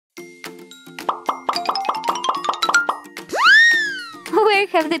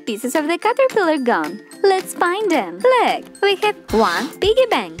Where have the pieces of the caterpillar gone? Let's find them. Look, we have one piggy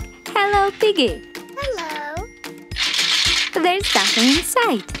bank. Hello, piggy. Hello. There's something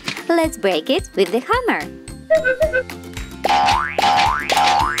inside. Let's break it with the hammer.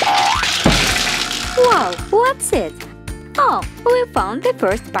 Wow, what's it? Oh, we found the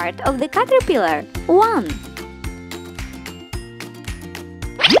first part of the caterpillar. One.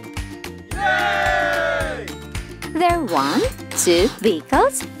 Yay! There are 1, 2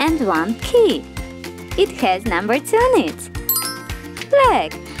 vehicles and 1 key. It has number 2 on it.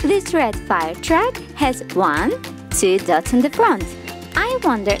 Look, this red fire truck has 1, 2 dots on the front. I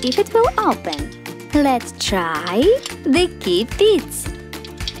wonder if it will open. Let's try. The key fits.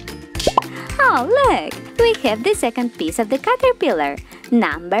 Oh, look! We have the second piece of the caterpillar.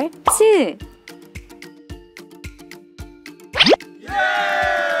 Number 2.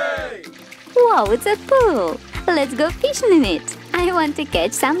 Yay! Wow, it's a pool! Let's go fishing in it. I want to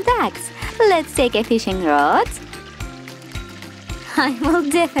catch some ducks. Let's take a fishing rod. I will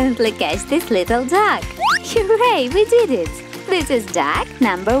definitely catch this little duck. Hooray, we did it! This is duck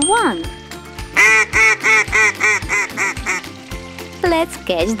number 1. Let's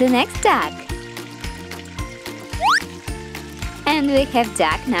catch the next duck. And we have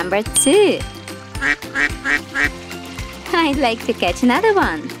duck number 2. I'd like to catch another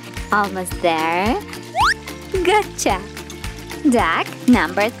one. Almost there. Gotcha! Duck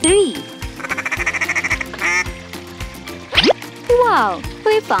number 3. Wow!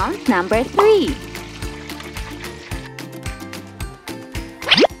 We found number 3.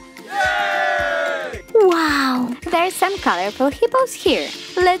 Yay! Wow! There's some colorful hippos here.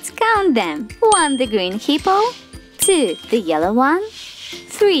 Let's count them. 1 the green hippo, 2 the yellow one,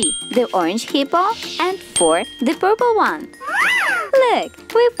 3 the orange hippo, and 4 the purple one. Look,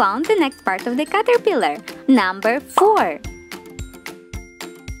 we found the next part of the caterpillar. Number 4.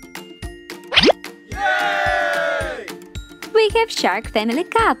 Yay! We have shark family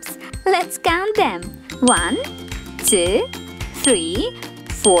cups. Let's count them. 1, 2, 3,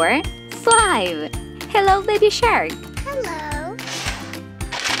 4, 5. Hello, baby shark. Hello.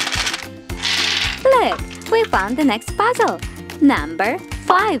 Look, we found the next puzzle. Number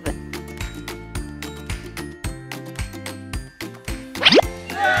 5.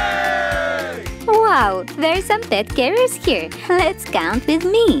 Yay! Wow, there's some pet carriers here. Let's count with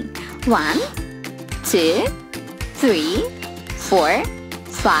me. 1, 2, 3, 4,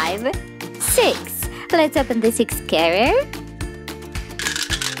 5, 6. Let's open the 6th carrier.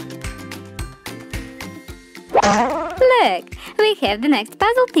 Look, we have the next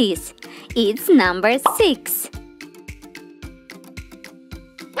puzzle piece. It's number 6.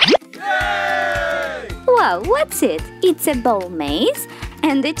 Yay! Wow, what's it? It's a ball maze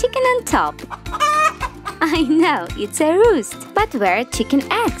and a chicken on top. I know, it's a roost, but where are chicken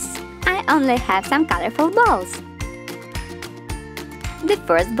eggs? I only have some colorful balls. The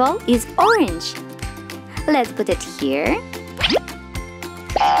first ball is orange. Let's put it here.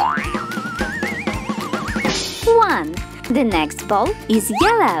 1. The next ball is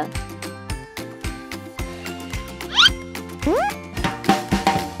yellow.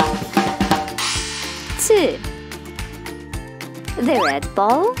 2. The red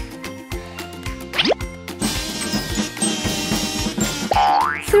ball.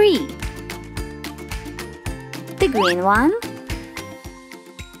 3. The green one.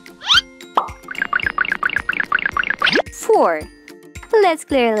 4. Let's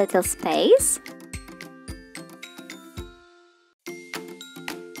clear a little space.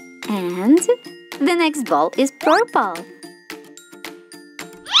 And the next ball is purple.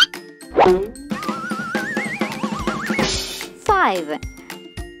 5.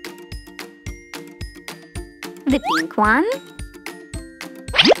 The pink one.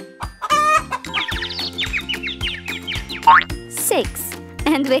 6.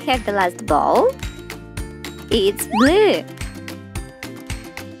 And we have the last ball. It's blue.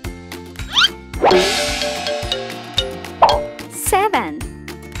 7.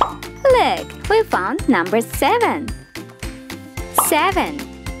 Look, we found number 7. 7.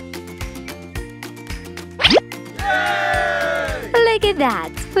 Yay! Look at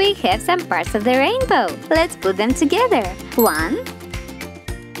that! We have some parts of the rainbow. Let's put them together. 1,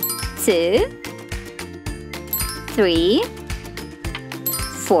 2, 3,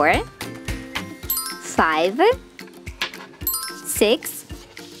 4, 5, 6,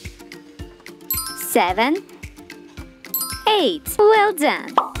 7, 8. Well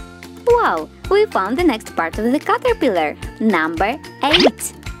done! Wow! We found the next part of the caterpillar. Number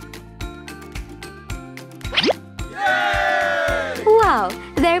 8. Yay! Wow!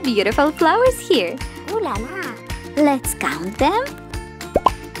 There are beautiful flowers here. Ooh la la. Let's count them.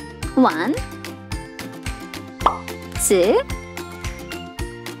 1, 2,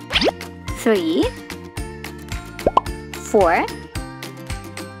 3, 4,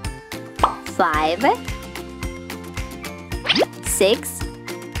 5, 6,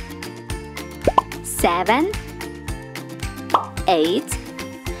 7, 8,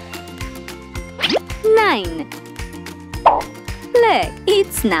 9. Look,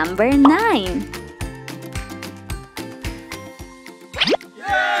 it's number 9.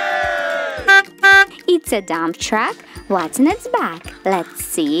 It's a dump truck. What's in its back? Let's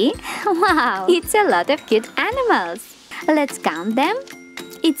see. Wow, it's a lot of cute animals. Let's count them.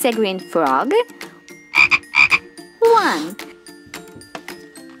 It's a green frog. 1.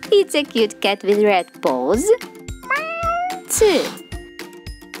 It's a cute cat with red paws. 2.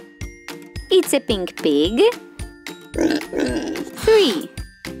 It's a pink pig. 3.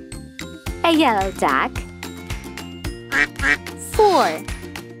 A yellow duck. 4.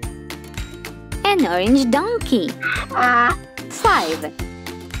 An orange donkey. 5.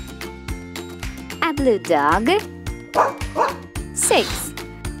 A blue dog. 6.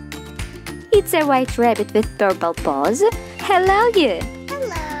 It's a white rabbit with purple paws. Hello, you!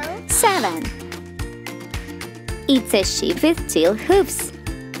 Hello. 7. It's a sheep with teal hoofs.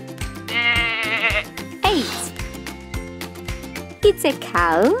 8. It's a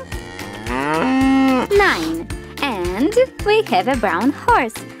cow. 9. And we have a brown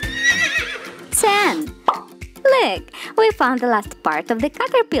horse. 10. Look, we found the last part of the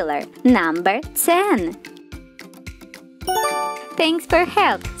caterpillar, number 10. Thanks for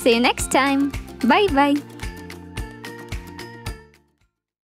help. See you next time. Bye-bye.